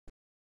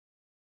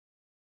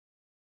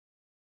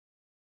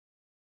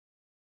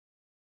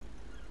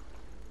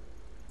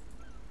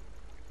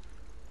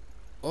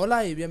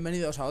Hola y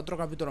bienvenidos a otro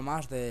capítulo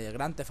más de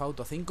Grand Theft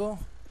Auto 5.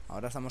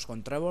 Ahora estamos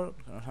con Trevor,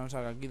 que nos han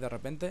sacado aquí de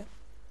repente.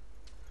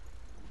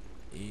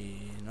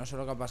 Y no sé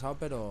lo que ha pasado,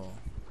 pero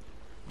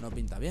no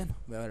pinta bien.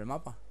 Voy a ver el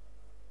mapa.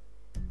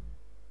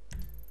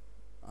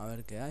 A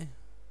ver qué hay.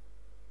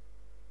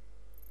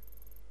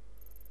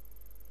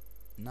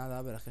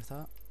 Nada, pero es que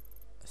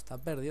está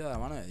perdido de la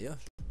mano de Dios.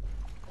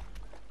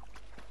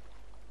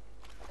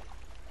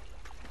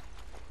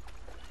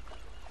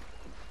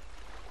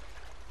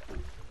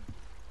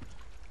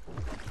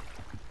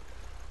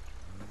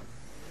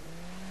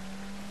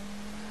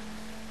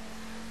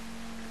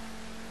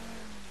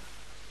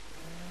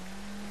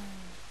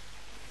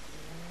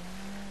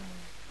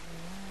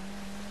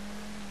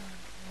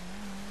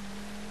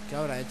 ¿Qué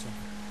habrá hecho?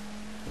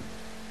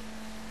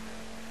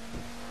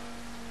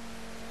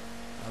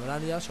 Habrá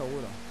liado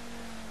seguro.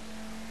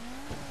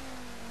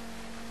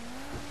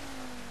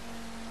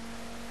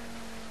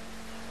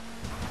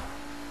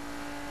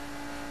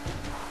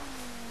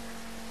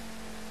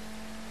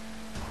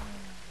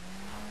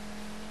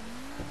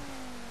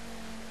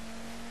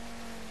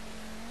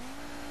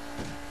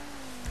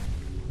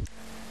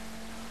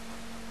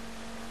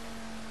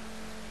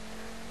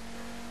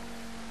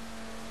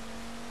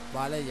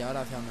 Vale, ¿y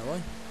ahora hacia dónde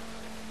voy?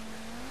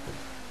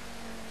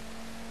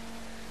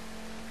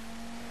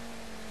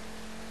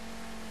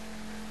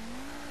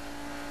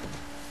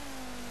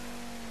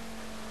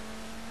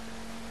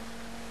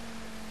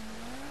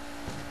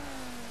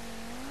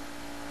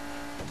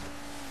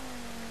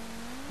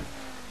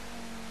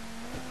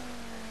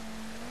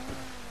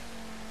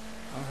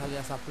 Vamos aquí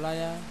a estas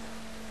playas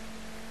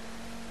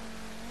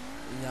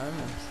y ya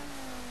vemos.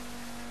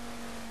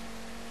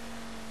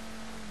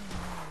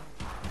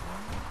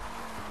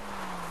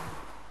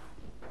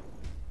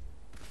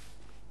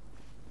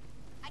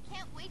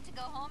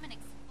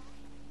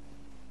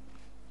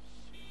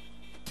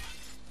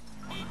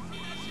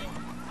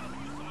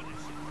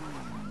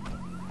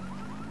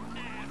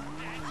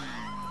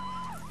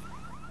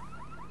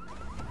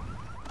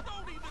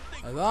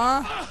 Ahí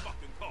va.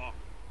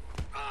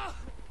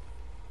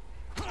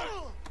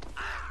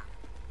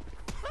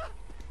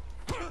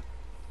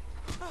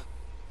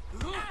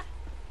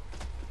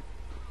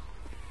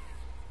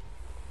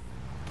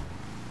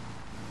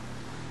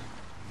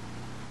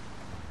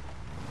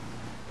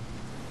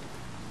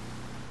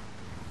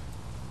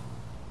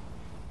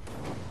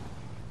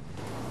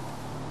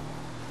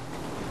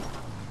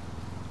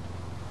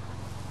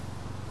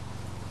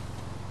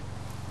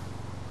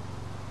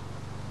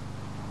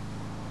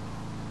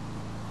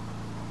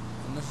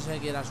 No sé si hay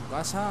que ir a su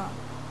casa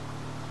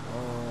o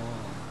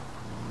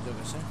yo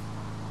qué sé.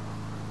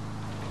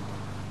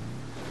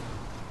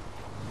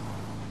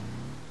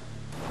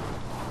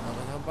 Lo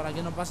que sea, por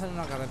aquí no pasa en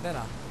una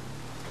carretera.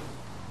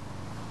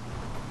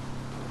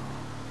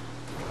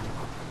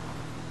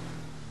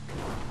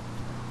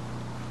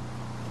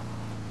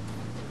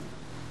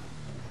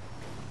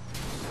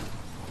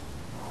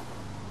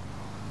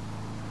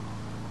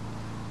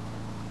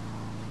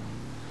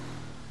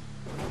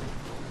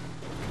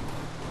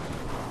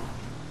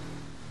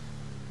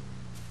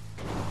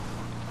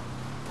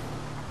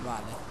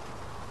 Vale.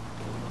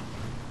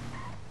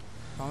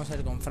 Vamos a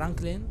ir con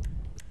Franklin.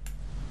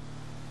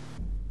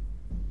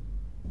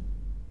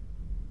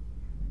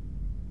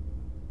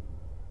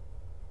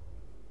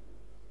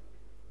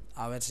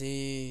 A ver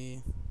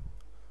si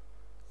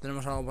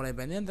tenemos algo por ahí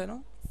pendiente,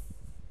 ¿no?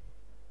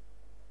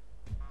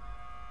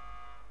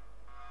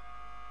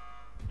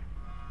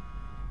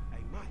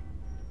 Hey, Mike,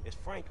 it's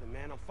Franklin,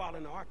 man. I'm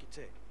following the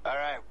architect. All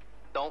right,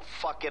 don't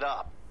fuck it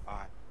up. All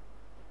right.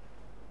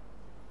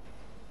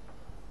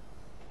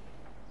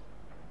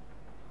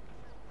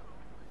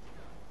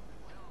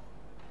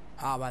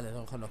 Ah, vale,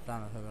 tengo que coger los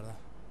planos, es verdad.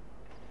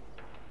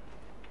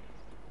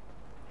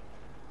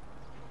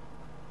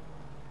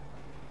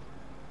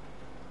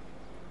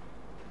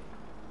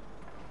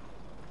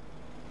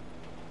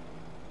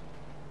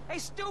 Hey,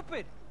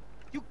 stupid!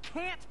 You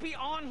can't be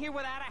on here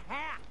without a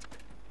hat!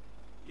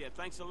 Yeah,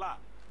 thanks a lot.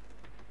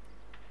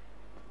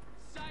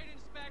 Site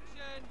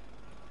inspection!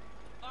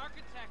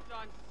 Architect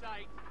on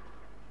site!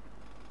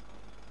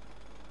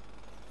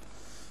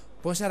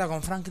 Pues ahora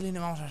con Franklin y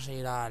vamos a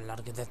seguir al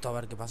arquitecto a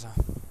ver qué pasa.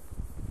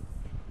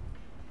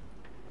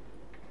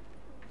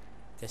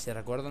 Que si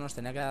recuerdo nos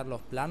tenía que dar los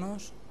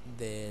planos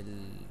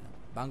del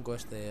banco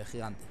este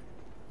gigante.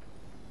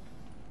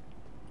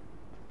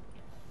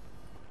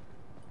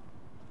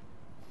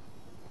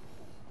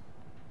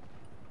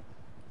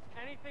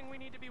 Anything we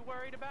need to be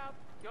worried about?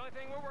 The only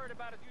thing we're worried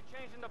about is you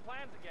changing the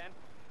plans again.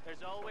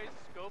 There's always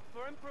scope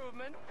for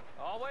improvement.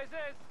 Always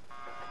is.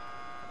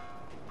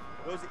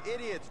 Those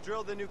idiots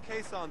drilled the new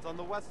caissons on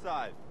the west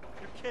side.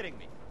 You're kidding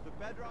me. The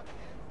bedrock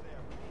ends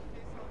there. We need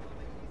caissons on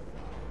the east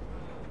side.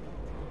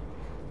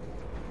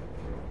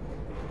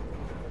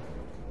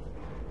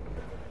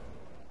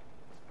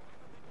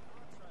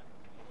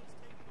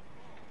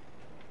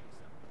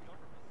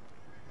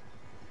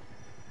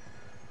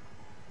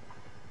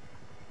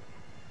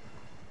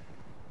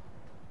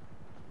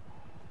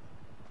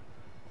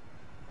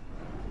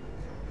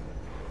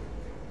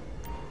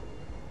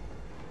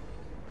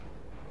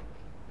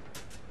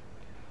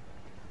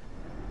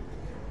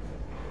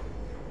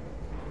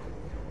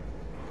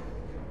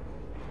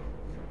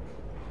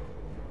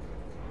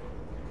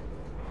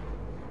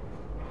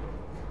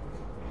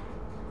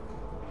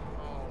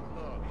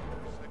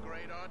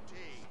 RT.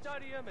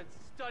 Study him and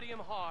study him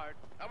hard.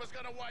 I was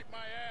gonna wipe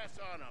my ass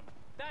on him.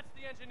 That's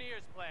the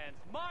engineer's plans.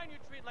 Mine you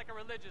treat like a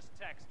religious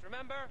text,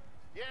 remember?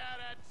 Yeah,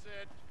 that's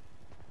it.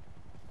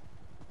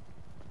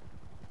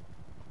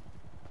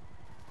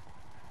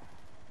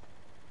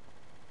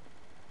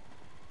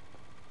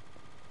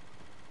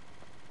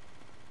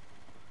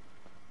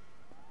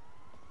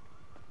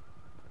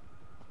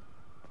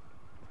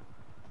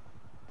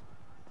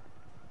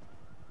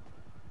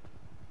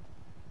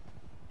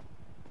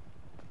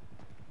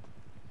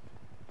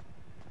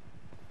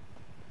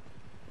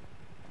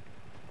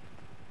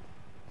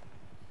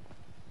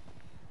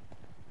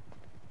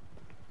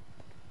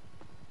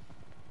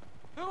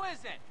 Who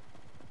is it?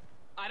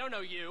 I don't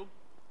know you.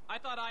 I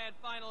thought I had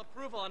final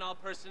approval on all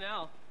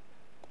personnel.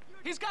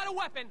 He's got a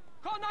weapon!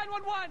 Call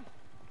 911!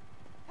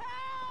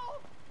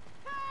 Help!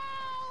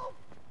 Help!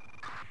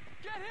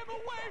 Get him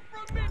away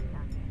from me!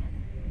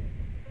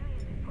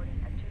 Civilians reporting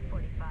at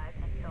 245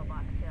 and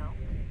Pillbox Hill.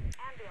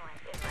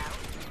 Ambulance en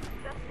route.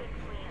 Suspect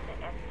fleeing the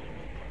STV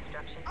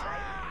construction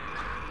site.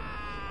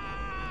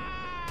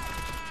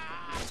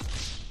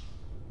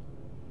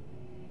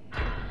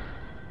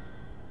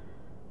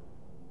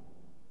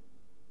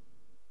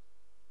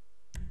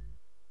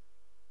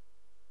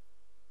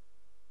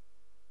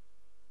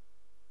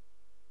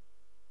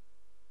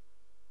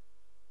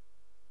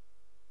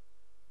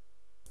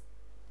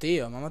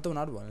 Tío, me ha matado un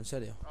árbol, en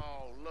serio.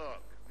 Oh,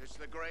 look. It's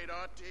the great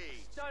RT.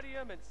 Study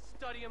him and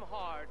study him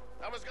hard.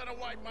 I was gonna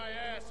wipe my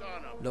ass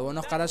on him. Lo bueno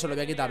es que ahora se lo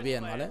voy a quitar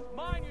bien, ¿vale?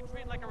 Mine you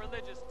treat like a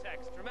religious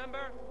text,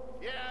 remember?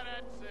 Yeah,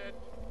 that's it.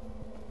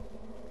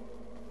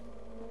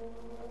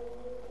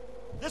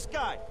 This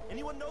guy.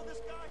 Anyone know this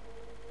guy?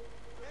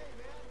 Hey,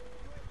 man,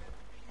 you ain't meant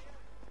to be here.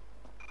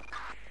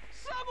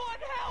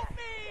 Someone help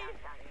me!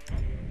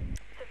 Downtown unit.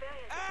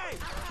 Civilians Hey!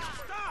 reporting at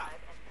 245 Stop!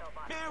 and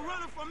Pillbox Man, Hill.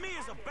 running from me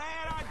is a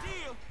bad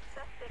idea.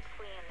 Suspect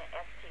fleeing the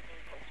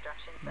STV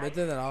construction site.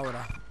 Vete de la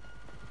obra.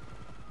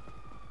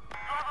 You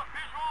have a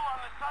visual on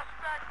the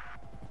suspect?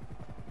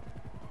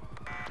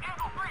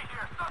 Eagle 3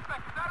 here.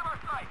 Suspect is out of our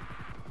sight.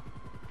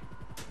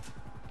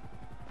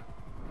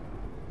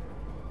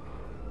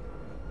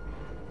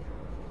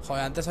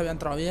 Joder, antes había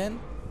entrado bien.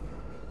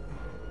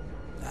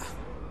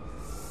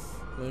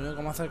 Lo único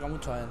que me acerca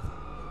mucho a él.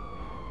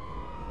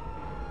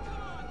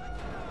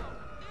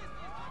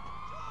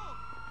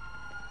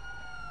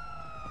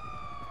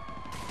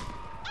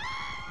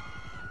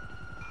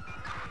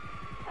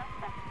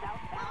 Suspect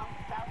southbound,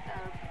 south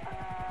of,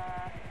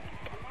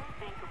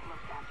 Bank of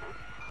Los Santos.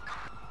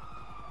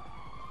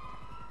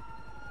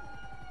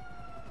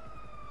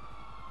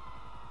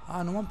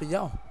 Ah, no me han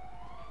pillado.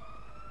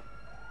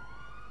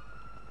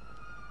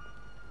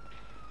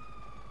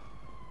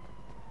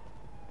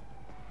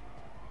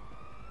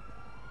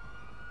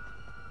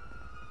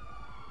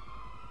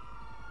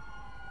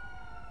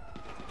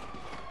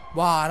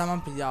 Buah, ahora me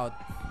han pillado.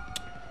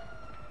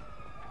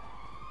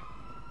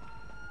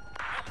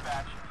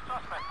 Dispatch.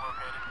 Suspect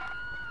located.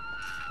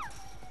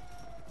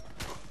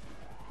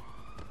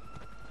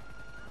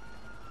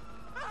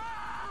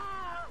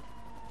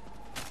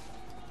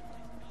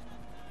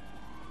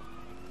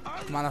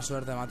 Mala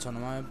suerte, macho, no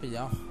me habían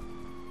pillado.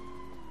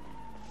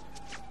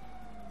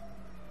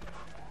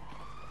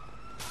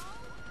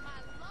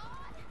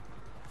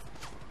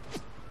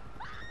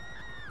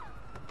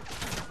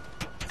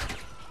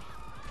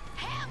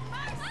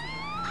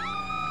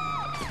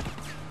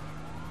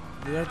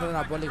 Libertad de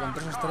la poli con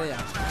 3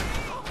 estrellas.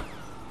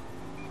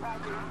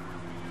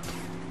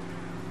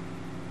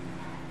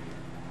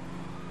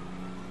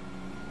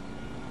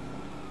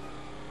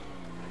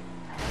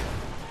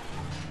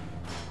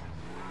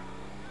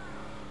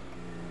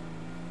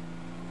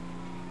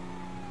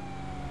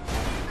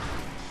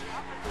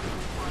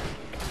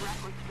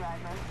 Reckless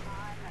driver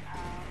on,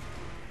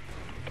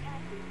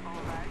 Kennedy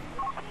Boulevard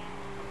in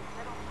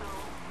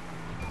Middlesbrough.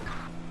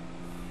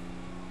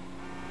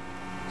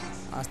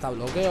 Hasta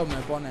bloqueo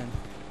me ponen.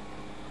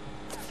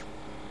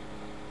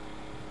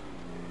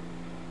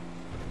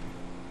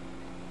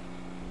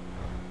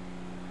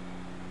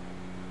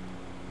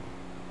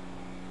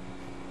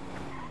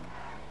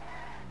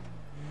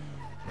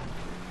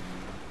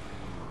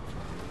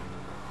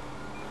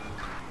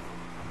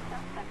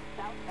 Suspect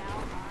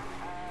southbound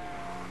on,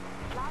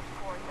 South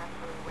Forza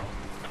Freeway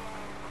in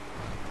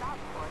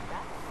South Forza.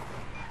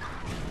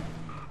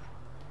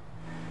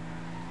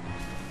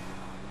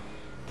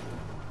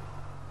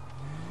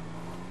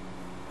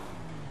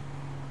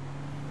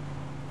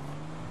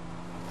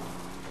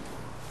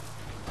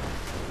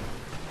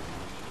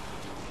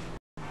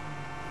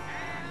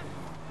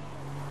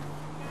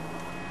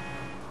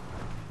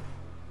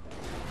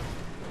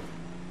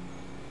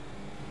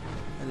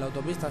 En la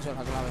autopista es la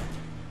clave.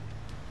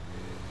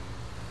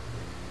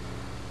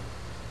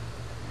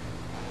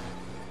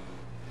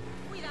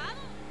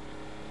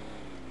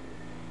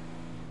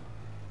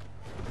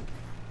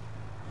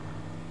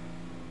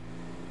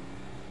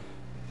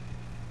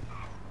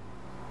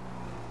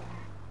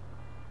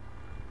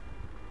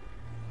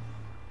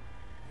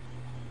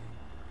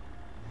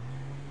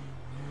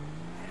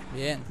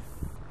 Bien.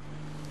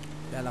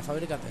 a la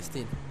fábrica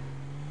textil.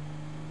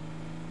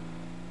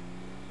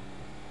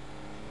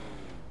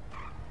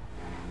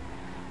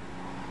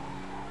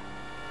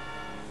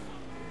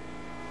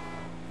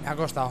 Me ha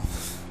costado.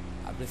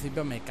 Al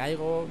principio me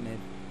caigo, me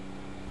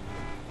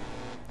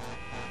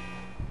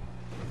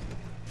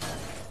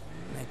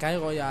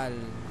caigo y al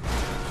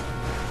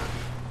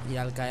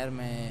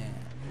caerme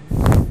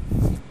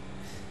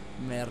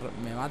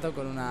me mato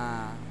con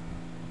una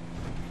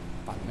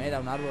palmera,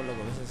 un árbol, lo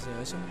que hubiese sido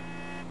eso.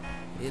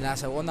 Y la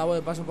segunda voy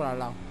de paso por al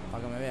lado,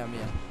 para que me vean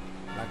bien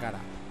la cara.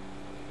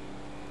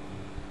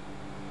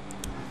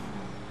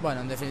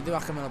 Bueno, en definitiva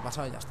es que me lo he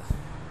pasado y ya está.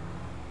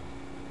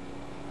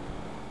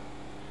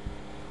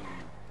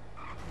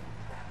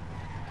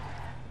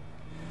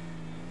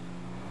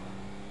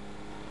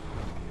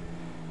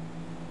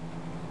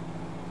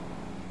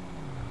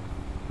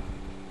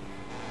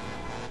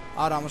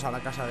 Ahora vamos a la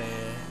casa del...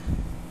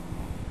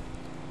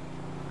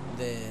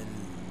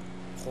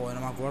 Joder,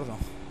 no me acuerdo.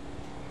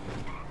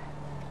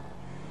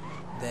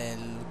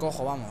 Del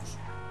cojo, vamos.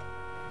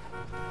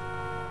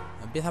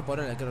 Empieza por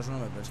él, creo su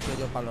nombre, pero es que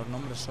yo para los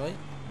nombres soy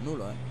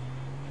nulo,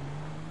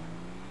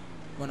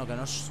 Bueno, que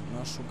no es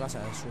su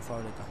casa, es su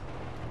fábrica.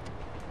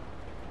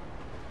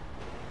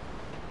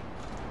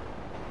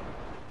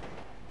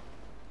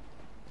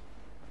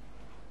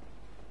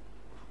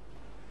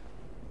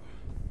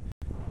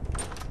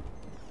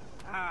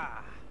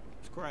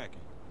 It's cracking.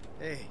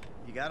 Hey,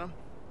 you got him?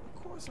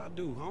 Of course I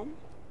do, homie.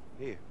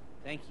 Here.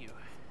 Thank you.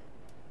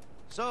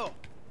 So,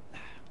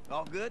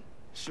 all good?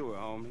 Sure,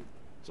 homie.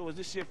 So is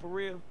this shit for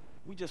real?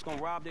 We just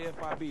gonna rob the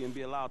FIB and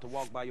be allowed to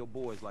walk by your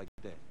boys like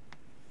that?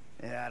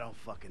 Yeah, I don't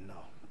fucking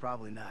know.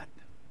 Probably not.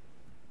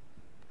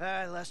 All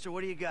right, Lester,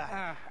 what do you got?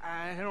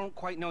 I don't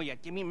quite know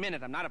yet. Give me a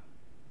minute. I'm not a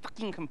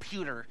fucking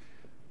computer.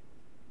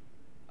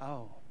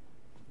 Oh,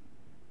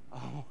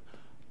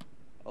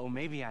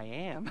 maybe I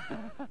am.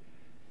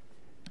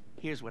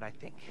 Here's what I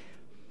think.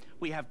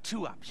 We have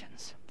two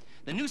options.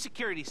 The new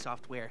security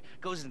software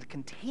goes into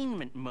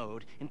containment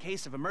mode in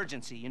case of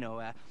emergency, you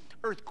know,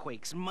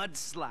 earthquakes,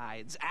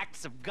 mudslides,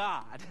 acts of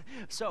God.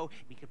 So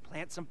we could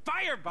plant some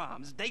fire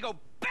bombs. They go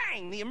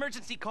bang! The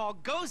emergency call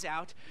goes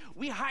out.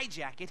 We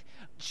hijack it,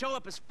 show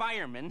up as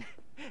firemen,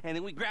 and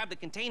then we grab the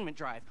containment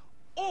drive.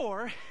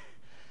 Or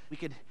we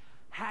could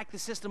hack the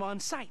system on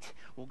site.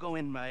 We'll go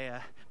in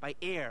by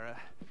air.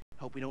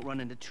 Hope we don't run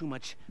into too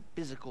much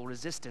physical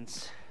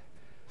resistance.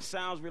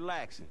 Sounds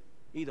relaxing.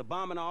 Either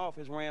bombing an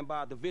office ran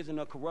by a division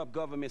of corrupt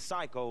government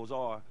psychos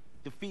or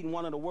defeating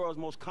one of the world's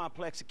most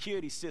complex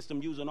security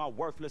systems using our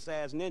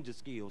worthless-ass ninja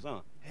skills, huh?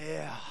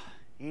 Yeah,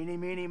 eeny,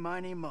 meeny,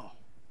 miny, mo.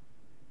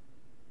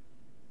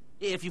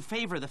 If you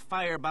favor the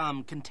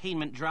firebomb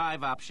containment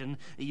drive option,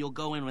 you'll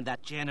go in with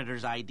that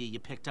janitor's ID you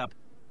picked up.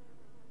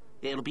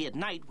 It'll be at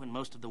night when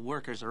most of the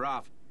workers are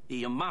off.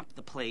 You mop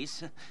the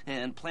place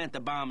and plant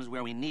the bombs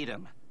where we need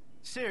them.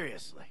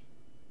 Seriously?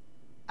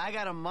 I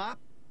got a mop?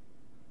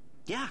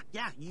 Yeah,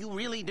 you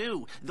really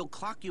do. They'll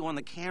clock you on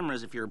the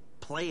cameras if you're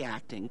play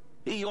acting.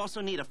 You also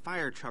need a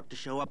fire truck to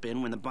show up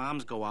in when the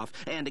bombs go off,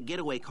 and a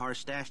getaway car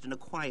stashed in a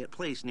quiet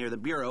place near the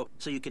bureau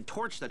so you can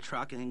torch the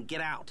truck and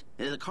get out.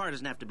 The car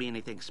doesn't have to be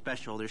anything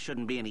special. There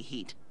shouldn't be any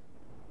heat.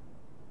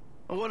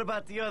 Well, what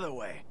about the other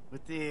way,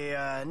 with the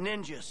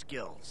ninja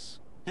skills?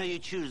 Now, you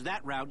choose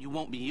that route, you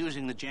won't be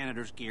using the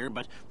janitor's gear,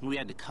 but we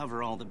had to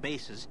cover all the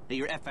bases.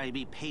 Your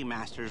FIB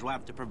paymasters will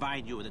have to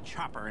provide you with a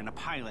chopper and a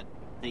pilot.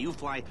 Now, you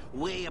fly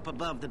way up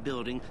above the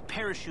building,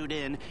 parachute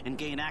in, and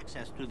gain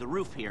access through the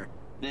roof here.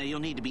 Now, you'll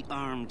need to be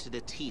armed to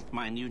the teeth,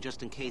 mind you,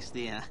 just in case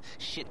the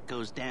shit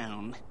goes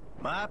down.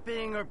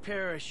 Mopping or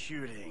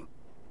parachuting?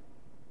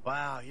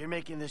 Wow, you're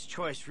making this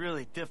choice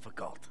really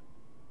difficult.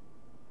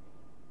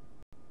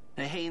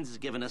 Now, Haynes has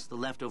given us the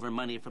leftover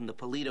money from the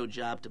Polito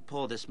job to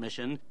pull this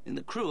mission, and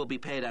the crew will be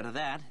paid out of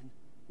that.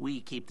 We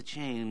keep the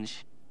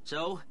change.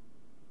 So,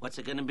 what's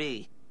it gonna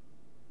be?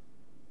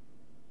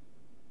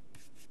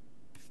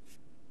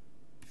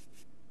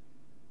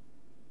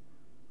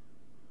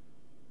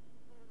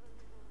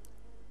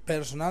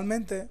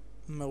 Personalmente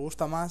me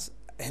gusta más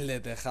el de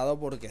tejado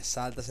porque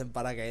saltas en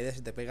paracaídas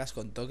y te pegas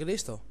con todo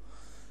Cristo.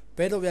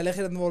 Pero voy a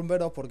elegir el de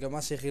bomberos porque es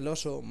más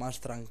sigiloso,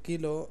 más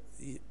tranquilo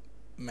y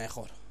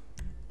mejor.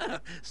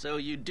 So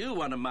you do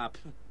want a mop.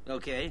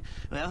 Okay.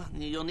 Well,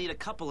 you'll need a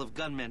couple of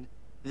gunmen.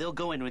 They'll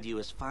go in with you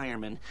as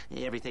firemen.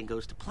 Everything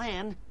goes to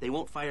plan. They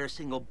won't fire a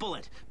single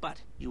bullet,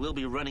 but you will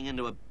be running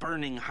into a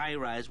burning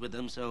high-rise with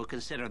them, so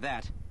consider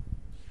that.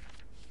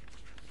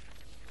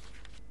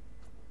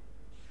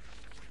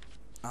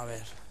 A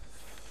ver.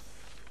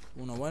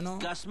 Uno bueno.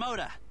 Gus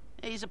Moda.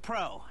 He's a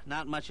pro.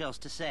 Not much else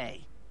to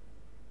say.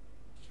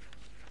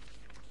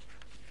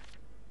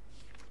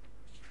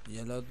 Y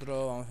el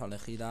otro vamos a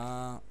elegir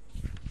a...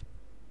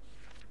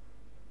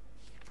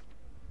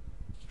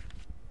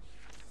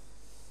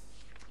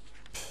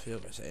 Yo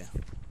qué sé.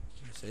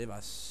 Se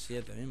lleva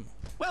 7 mismo.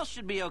 Well,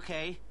 should be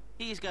okay.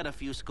 He's got a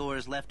few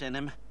scores left in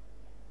him.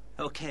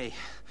 Okay.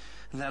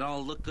 That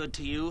all look good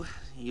to you?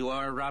 You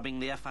are robbing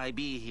the FIB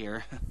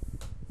here.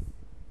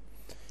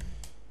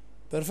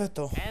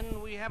 Perfecto.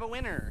 And we have a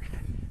winner.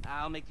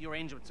 I'll make the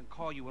arrangements and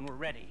call you when we're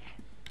ready.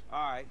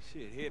 All right,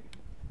 shit, hit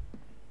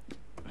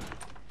me.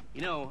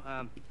 You know,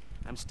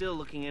 I'm still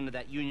looking into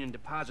that union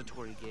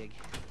depository gig.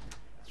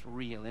 It's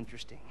real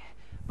interesting.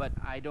 But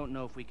I don't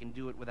know if we can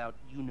do it without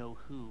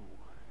you-know-who.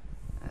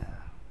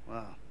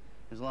 Well,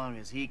 as long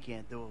as he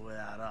can't do it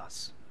without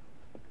us.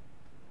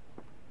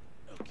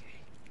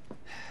 Okay.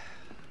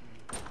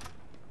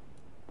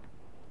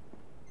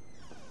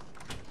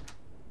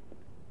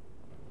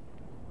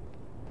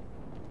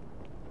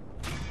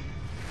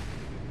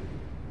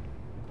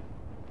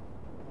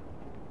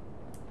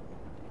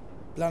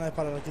 Planes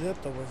para el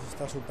arquitecto, pues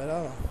está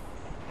superado.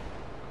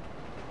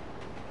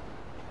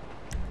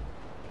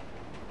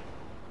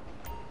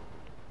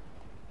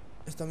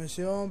 Esta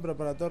misión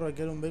preparatoria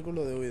requiere un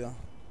vehículo de huida.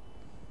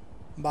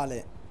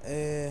 Vale,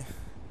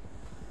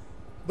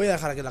 voy a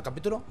dejar aquí el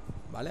capítulo,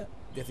 ¿vale?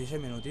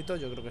 16 minutitos,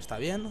 yo creo que está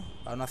bien,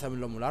 para no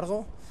hacerlo muy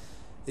largo.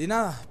 Y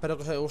nada, espero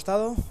que os haya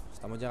gustado.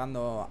 Estamos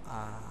llegando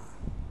a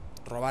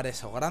robar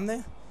eso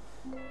grande.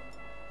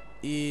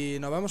 Y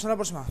nos vemos en la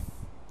próxima.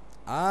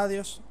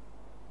 Adiós.